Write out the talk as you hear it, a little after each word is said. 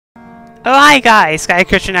Oh, hi guys, Gaia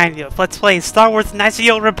Christian 90. Let's play Star Wars Knights of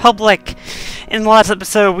the Old Republic. In the last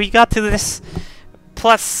episode, we got to this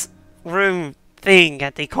plus room thing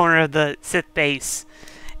at the corner of the Sith Base.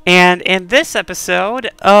 And in this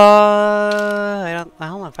episode, I don't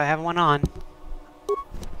know if I have one on.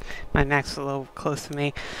 My Mac's a little close to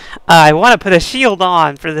me. I want to put a shield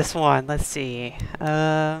on for this one. Let's see.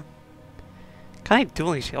 Kind of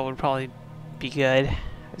dueling shield would probably be good,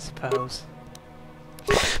 I suppose.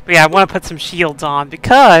 But yeah, I want to put some shields on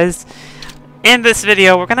because in this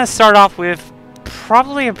video we're going to start off with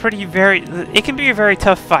probably a it can be a very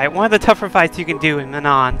tough fight. One of the tougher fights you can do in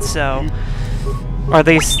Manon, so... Or at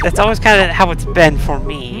least, that's always kind of how it's been for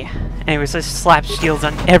me. Anyways, let's slap shields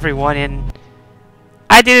on everyone, and...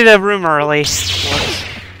 I did it a room early.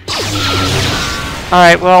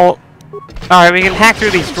 Alright, well... Alright, we can hack through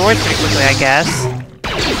these droids pretty quickly, I guess.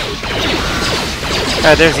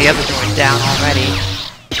 Oh, there's the other droid down already.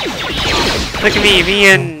 Look at me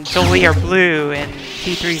and Jolie are blue, and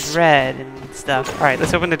T3's red, and stuff. Alright,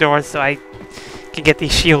 let's open the doors so I can get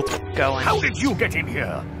these shields going. How did you get in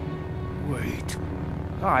here? Wait,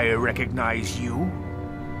 I recognize you.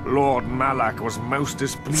 Lord Malak was most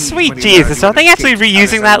displeased. Sweet Jesus, are they actually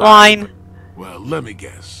reusing that line? Well, let me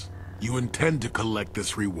guess. You intend to collect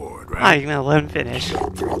this reward, right? I'm gonna let him finish.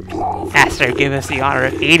 Master, give us the honor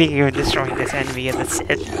of aiding you in destroying this enemy of the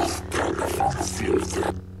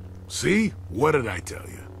Sith. See? What did I tell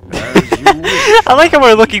you? As you wish. I like how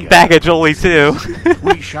we're looking back at Jolie, too.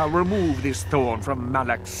 We shall remove this thorn from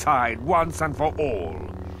Malak's side once and for all.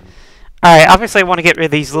 Alright, obviously I want to get rid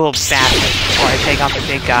of these little bastards before I take on the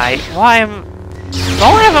big guy. Do I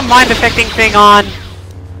have a mind-affecting thing on?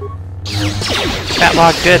 That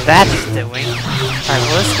log good that's doing. Alright,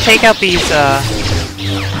 well let's take out these,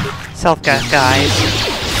 Selkath guys.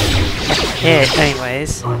 Hit,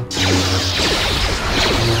 anyways.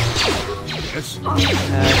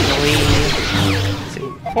 Delete.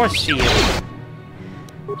 Force shield.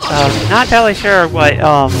 Not entirely sure what,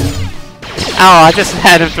 oh, I just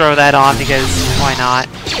had him throw that on because why not?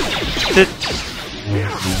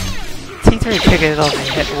 T3 pick it up and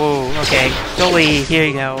hit. Whoa, okay. Jolie, here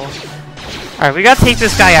you go. Alright, we gotta take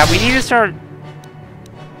this guy out. We need to start...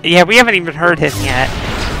 Yeah, we haven't even heard him yet.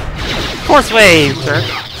 Force wave, sir.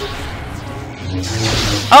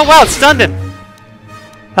 Oh, wow, it stunned him!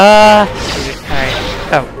 Alright.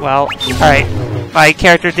 Oh, well, alright. My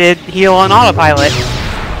character did heal on autopilot.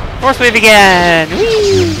 Force wave again!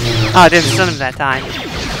 Whee! Oh, I didn't stun him that time.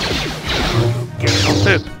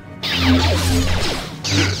 Poop.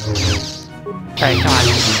 Alright, come on.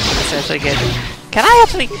 That's actually good. Can I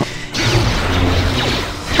actually...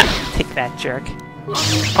 Take that, jerk.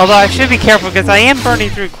 Although I should be careful because I am burning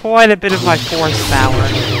through quite a bit of my force power.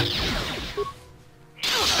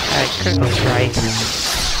 Alright, critical strike.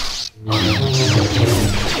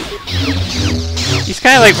 He's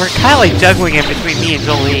kind of like, we're kind of like juggling it between me and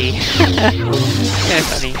Jolie. Kind of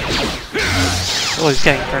funny. Jolie's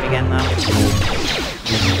getting hurt again though.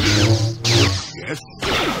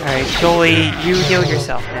 Alright, Jolie, you heal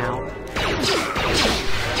yourself now.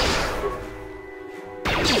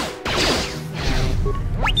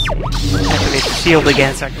 Activate the shield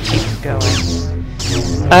again so I can keep it going.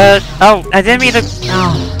 Oh, I didn't mean to...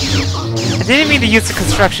 Oh. I didn't mean to use the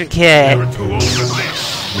construction kit.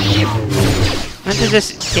 When did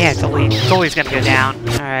this... Yeah, Jolie's gonna go down.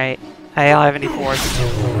 Alright. I don't have any force.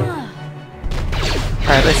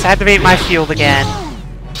 Alright, let's activate my shield again.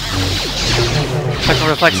 So I can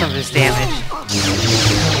reflect some of his damage.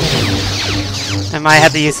 I might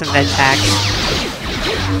have to use some med packs.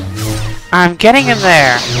 I'm getting him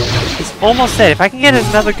there. He's almost dead. If I can get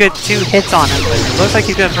another good 2 hits on him, it looks like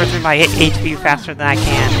he's gonna burn through my HP faster than I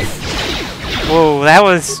can. Whoa, that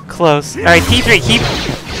was close. Alright, T3, keep...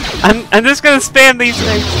 I'm just gonna spam these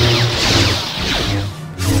things.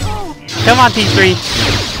 Come on, T3.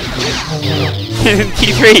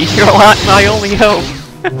 T3, you're my only hope.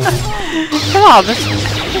 Come on,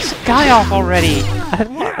 this guy off already.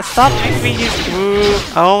 Stop making me use... Ooh,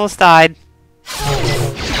 I almost died.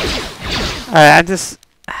 Alright, I'm just...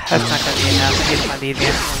 That's not gonna be enough. I need to find the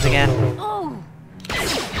advanced ones again.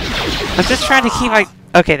 I'm just trying to keep my...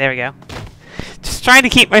 Okay, there we go. Just trying to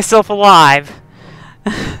keep myself alive.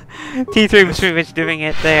 T3 was pretty much doing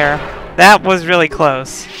it there. That was really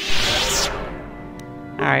close.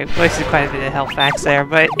 Alright, wasted quite a bit of health packs there,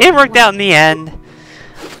 but it worked out in the end.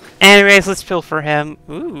 Anyways, let's fill for him.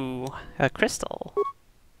 Ooh, a crystal.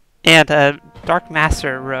 And a Dark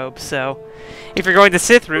Master robe, so... If you're going the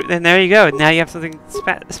Sith route, then there you go. Now you have something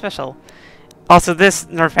special. Also, this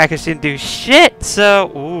nerf package didn't do shit, so...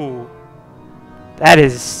 Ooh. That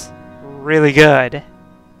is really good.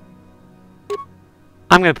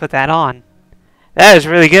 I'm going to put that on. That is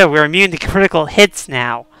really good. We're immune to critical hits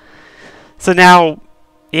now. So now,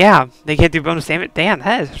 yeah, they can't do bonus damage. Damn,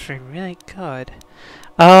 that is actually really good.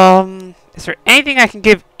 Is there anything I can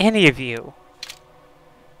give any of you?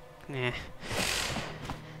 Nah.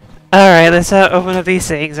 Alright, let's open up these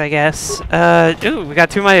things, I guess. Ooh, we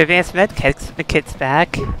got 2 of my advanced med kits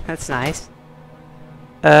back. That's nice.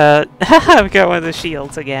 We got one of the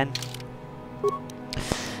shields again.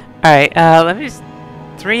 Alright, let me just...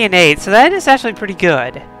 3 and 8, so that is actually pretty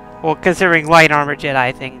good. Well, considering light armor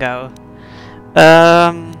Jedi thing go.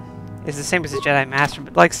 It's the same as the Jedi Master,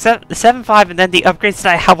 but like 7.5 and then the upgrades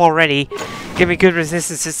that I have already give me good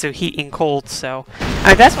resistances to heat and cold, so... I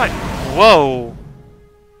mean, that's what... Whoa!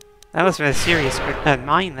 That must have been a serious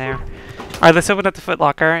mine there. Alright, let's open up the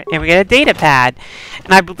footlocker, and we get a data pad.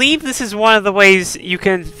 And I believe this is one of the ways you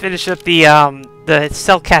can finish up the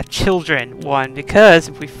Selkath children one, because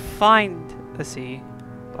if we find... Let's see...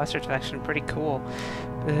 Blaster collection, pretty cool.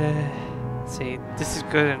 Let's see, this is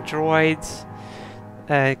good on droids.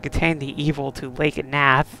 Contain the evil to Lake and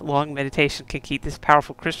Nath. Long meditation can keep this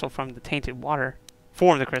powerful crystal from the tainted water.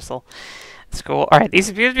 Form the crystal. That's cool. Alright, these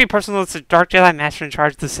appear to be personal to the Dark Jedi Master in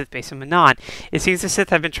charge of the Sith Base in Manon. It seems the Sith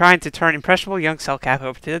have been trying to turn impressionable young Selkath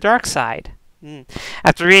over to the dark side.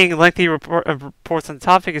 After reading lengthy reports on the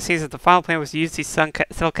topic, it seems that the final plan was to use these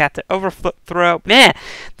Selkath to overthrow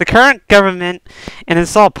the current government and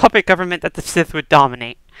install a puppet government that the Sith would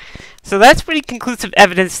dominate. So that's pretty conclusive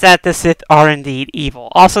evidence that the Sith are indeed evil.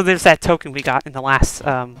 Also, there's that token we got in the last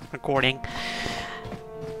recording.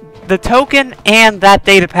 The token and that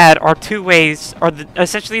datapad are 2 ways, or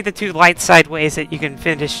essentially the 2 light side ways that you can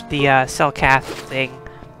finish the Selkath thing.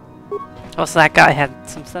 Also, that guy had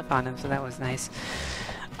some stuff on him, so that was nice.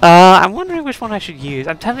 I'm wondering which one I should use.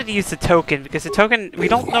 I'm tempted to use the token, because the token, we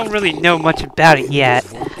don't really know much about it yet.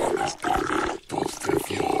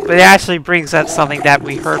 But it actually brings up something that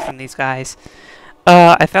we heard from these guys.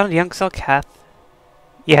 I found a young Selkath.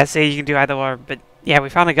 Yeah, say you can do either or, but yeah, we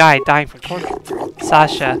found a guy dying from torture.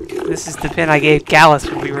 Sasha, this is the pin I gave Gallus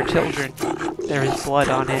when we were children. There is blood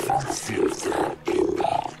on it.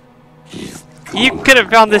 You could have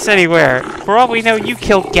found this anywhere. For all we know, you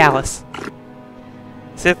killed Gallus.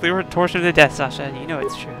 Sith, we were tortured to death, Sasha, and you know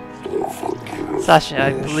it's true. Sasha,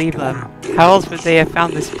 I believe them. How else would they have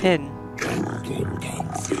found this pin?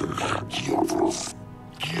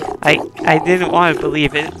 I didn't want to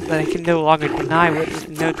believe it, but I can no longer deny what is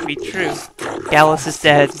known to be true. Gallus is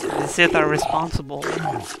dead. The Sith are responsible.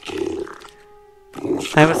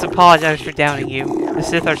 I must apologize for doubting you. The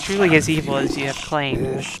Sith are truly as evil as you have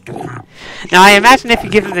claimed. Now, I imagine if you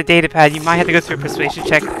give them the datapad, you might have to go through a persuasion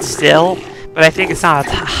check still, but I think it's not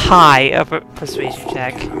as high of a persuasion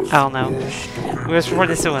check. I don't know. We must report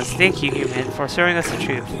this to us. Thank you, human, for serving us the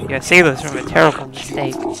truth. You have saved us from a terrible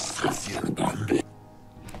mistake.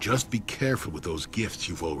 Just be careful with those gifts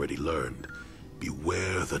you've already learned.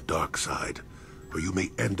 Beware the dark side, or you may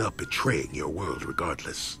end up betraying your world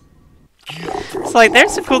regardless. It's like,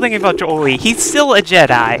 there's the cool thing about Joey. He's still a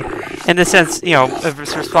Jedi, in the sense, you know, of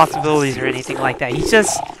his responsibilities or anything like that.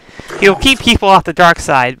 He'll keep people off the dark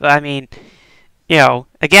side, but I mean, you know,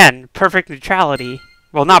 again, perfect neutrality.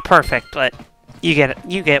 Well, not perfect, but you get it.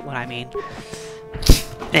 You get what I mean.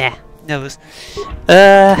 Nose.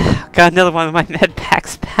 Got another one of my med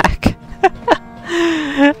packs back.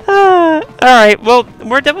 Alright, well,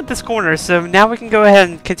 we're done with this corner, so now we can go ahead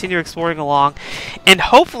and continue exploring along. And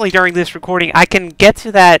hopefully during this recording, I can get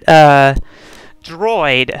to that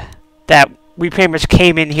droid that we pretty much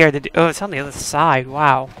came in here to do. Oh, it's on the other side.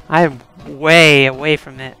 Wow. I am way away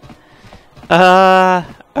from it. Oh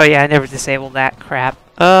yeah, I never disabled that crap.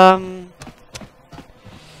 Well,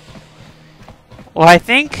 I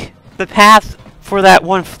think the path for that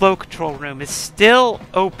one flow control room is still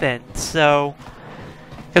open, so...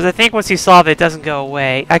 Because I think once you solve it, it doesn't go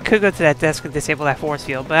away. I could go to that desk and disable that force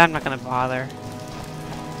field, but I'm not going to bother.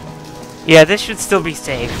 Yeah, this should still be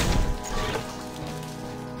safe.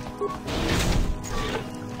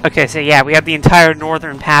 Okay, so yeah, we have the entire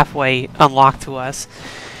northern pathway unlocked to us.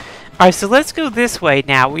 Alright, so let's go this way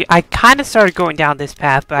now. I kind of started going down this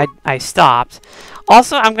path, but I stopped.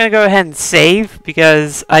 Also, I'm going to go ahead and save,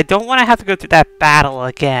 because I don't want to have to go through that battle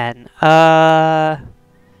again.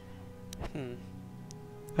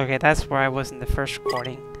 Okay, that's where I was in the first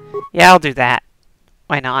recording. Yeah, I'll do that.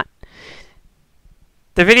 Why not?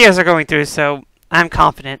 The videos are going through, so I'm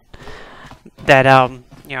confident that,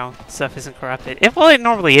 you know, stuff isn't corrupted. Well, it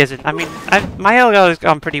normally isn't. I mean, my LO has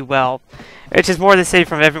gone pretty well. which is more to say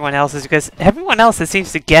from everyone else's, because everyone else that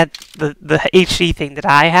seems to get the HD thing that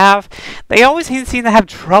I have, they always seem to have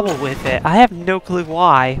trouble with it. I have no clue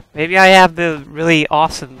why. Maybe I have the really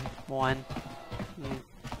awesome one.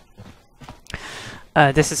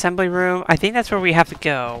 Disassembly room. I think that's where we have to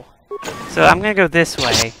go. So I'm gonna go this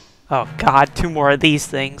way. Oh god, 2 more of these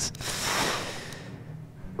things.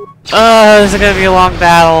 This is gonna be a long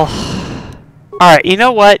battle. Alright, you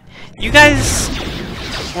know what? You guys...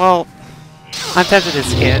 Well, I'm tempted to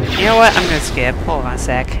skip. You know what? I'm gonna skip. Hold on a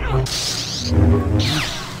sec.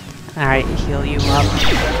 Alright, heal you up.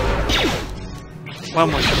 One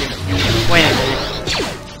more. Wait a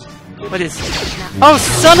minute. What is... Oh,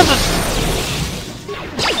 son of a...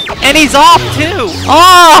 And he's off, too!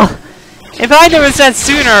 Oh! If I noticed that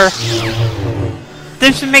sooner,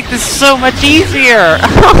 this should make this so much easier!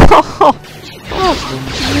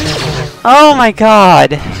 Oh my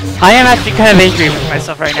god! I am actually kind of angry with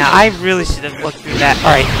myself right now. I really should have looked through that.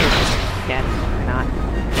 Alright, here it is again. Or not.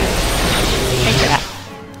 Take that.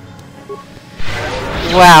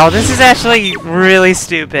 Wow, this is actually really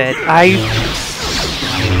stupid.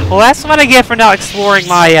 Well, that's what I get for not exploring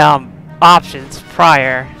my, options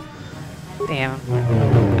prior. Damn.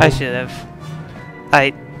 I should have.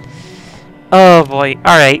 Oh boy.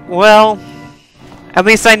 Alright, well... At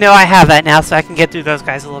least I know I have that now, so I can get through those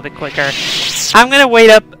guys a little bit quicker. I'm gonna wait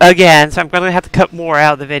up again, so I'm gonna have to cut more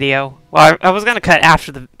out of the video. Well, I was gonna cut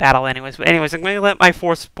after the battle anyways, but anyways, I'm gonna let my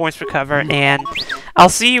force points recover, and I'll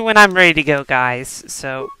see you when I'm ready to go, guys.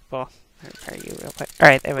 So, well, let me prepare you real quick.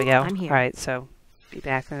 Alright, there we go. Alright, so, be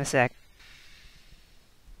back in a sec.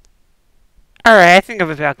 Alright, I think I'm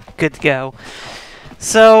about good to go.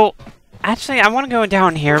 So, actually, I want to go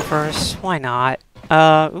down here first. Why not?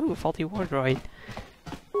 Ooh, faulty war droid.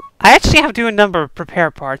 I actually have to do a number of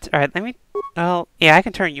prepare parts. Alright, let me... Well, yeah, I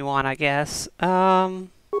can turn you on, I guess. You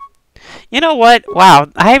know what?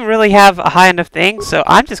 Wow, I really have a high enough thing, so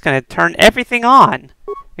I'm just going to turn everything on.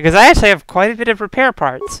 Because I actually have quite a bit of repair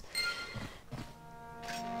parts.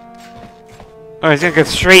 Oh, he's going to go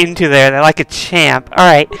straight into there like a champ.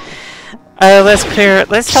 Alright. Let's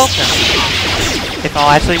help him. If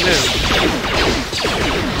I'll actually move.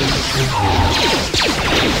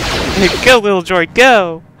 Go, little droid,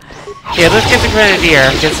 go! Yeah, let's get the Grenadier,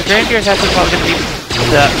 because the Grenadier is actually probably going to be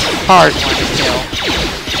the hard one to kill.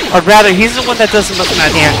 Or rather, he's the one that does the most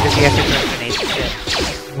amount of damage because he has to throw grenades and shit.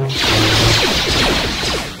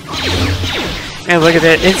 And look at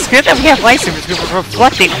it. It's good that we have lightsabers because we're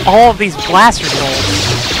reflecting all of these blaster bolts.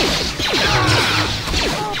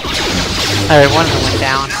 Alright, one of them went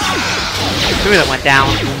down. 2 of them went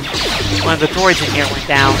down. One of the droids in here went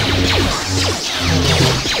down.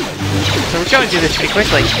 So we're going to do this pretty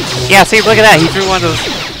quickly. Yeah, see, look at that. He threw one of those...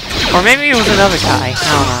 Or maybe it was another guy. I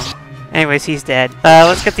don't know. Anyways, he's dead.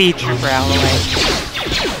 Let's get the trooper out of the way.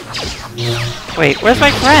 Wait, where's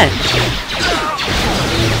my friend?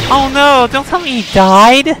 Oh no, don't tell me he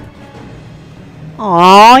died!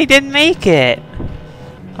 Aw, he didn't make it!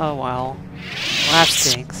 Oh well. That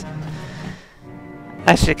stinks.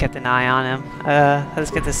 I should have kept an eye on him.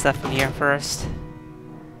 Let's get this stuff from here first.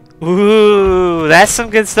 Ooh, that's some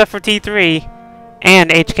good stuff for T3.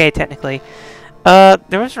 And HK, technically.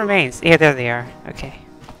 There was remains. Yeah, there they are. Okay.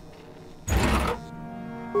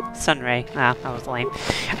 Sunray. Ah, that was lame.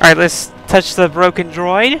 Alright, let's touch the broken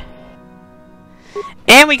droid.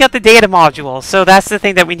 And we got the data module. So that's the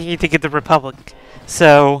thing that we need to get the Republic.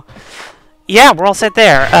 So, yeah, we're all set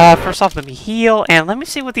there. First off, let me heal. And let me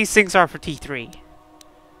see what these things are for T3.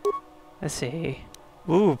 Let's see.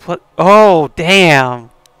 Ooh, oh,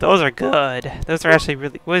 damn. Those are good. Those are actually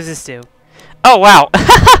really... What does this do? Oh, wow.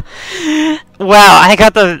 Wow, I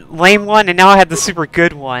got the lame one, and now I have the super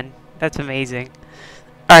good one. That's amazing.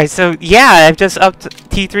 Alright, so, yeah, I've just upped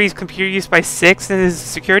T3's computer use by 6 and his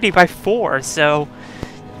security by 4, so...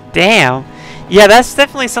 Damn. Yeah, that's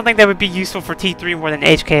definitely something that would be useful for T3 more than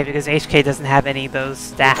HK, because HK doesn't have any of those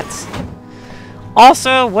stats.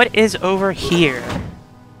 Also, what is over here?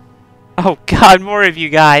 Oh god, more of you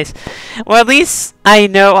guys. Well, at least I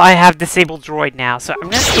know I have disabled droid now, so I'm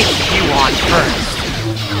gonna take you on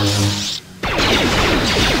first.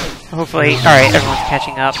 Hopefully, alright, everyone's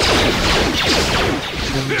catching up.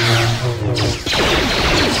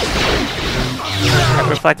 I'm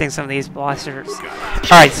reflecting some of these blasters.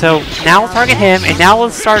 Alright, so now we'll target him, and now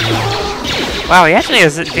we'll start... Wow, he actually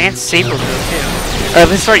has advanced saber move, too.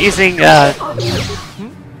 Let's start using, yeah.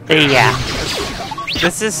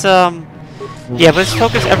 This is, yeah, let's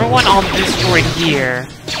focus everyone on this droid here.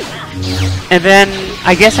 And then,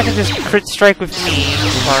 I guess I can just crit strike with me.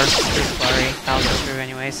 Sorry, I'll go through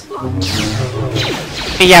anyways.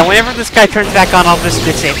 But yeah, whenever this guy turns back on, I'll just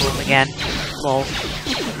disable him again. Lol.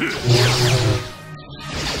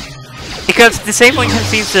 Because disabling him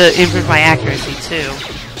seems to improve my accuracy too.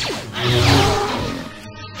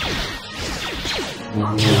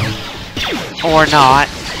 Or not.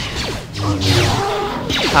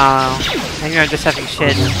 Maybe I'm just having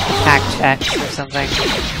shit attack checks or something.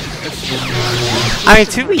 I mean,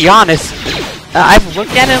 to be honest, I've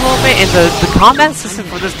looked at it a little bit, and the combat system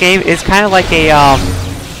for this game is kind of like a,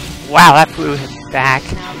 wow, that blew him back.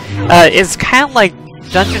 It's kind of like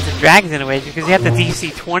Dungeons and Dragons in a way, because you have the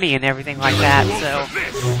DC 20 and everything like that, so...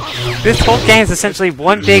 This whole game is essentially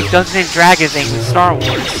one big Dungeons and Dragons thing with Star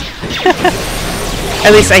Wars.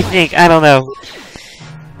 At least I think, I don't know.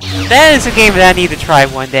 That is a game that I need to try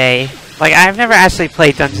one day. Like, I've never actually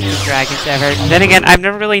played Dungeons and Dragons ever. Then again, I've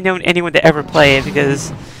never really known anyone to ever play it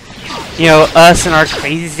because, you know, us and our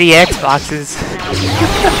crazy Xboxes.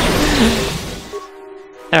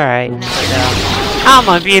 Alright, I don't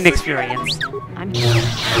know, it'd be an experience.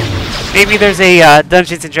 Maybe there's a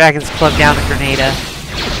Dungeons and Dragons club down in Grenada.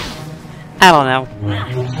 I don't know.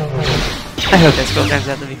 I hope this go turns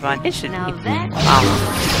out to be fun. It should be.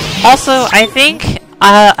 Also, I think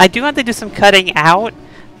I do have to do some cutting out,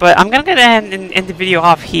 but I'm gonna go ahead and end the video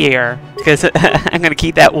off here because I'm gonna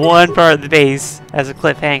keep that one part of the base as a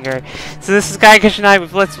cliffhanger. So this is Gaia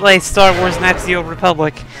with Let's Play Star Wars: Knights of the Old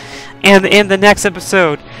Republic, and in the next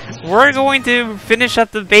episode, we're going to finish up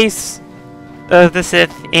the base of the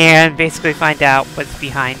Sith and basically find out what's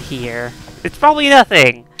behind here. It's probably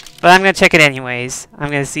nothing, but I'm gonna check it anyways. I'm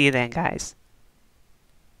gonna see you then, guys.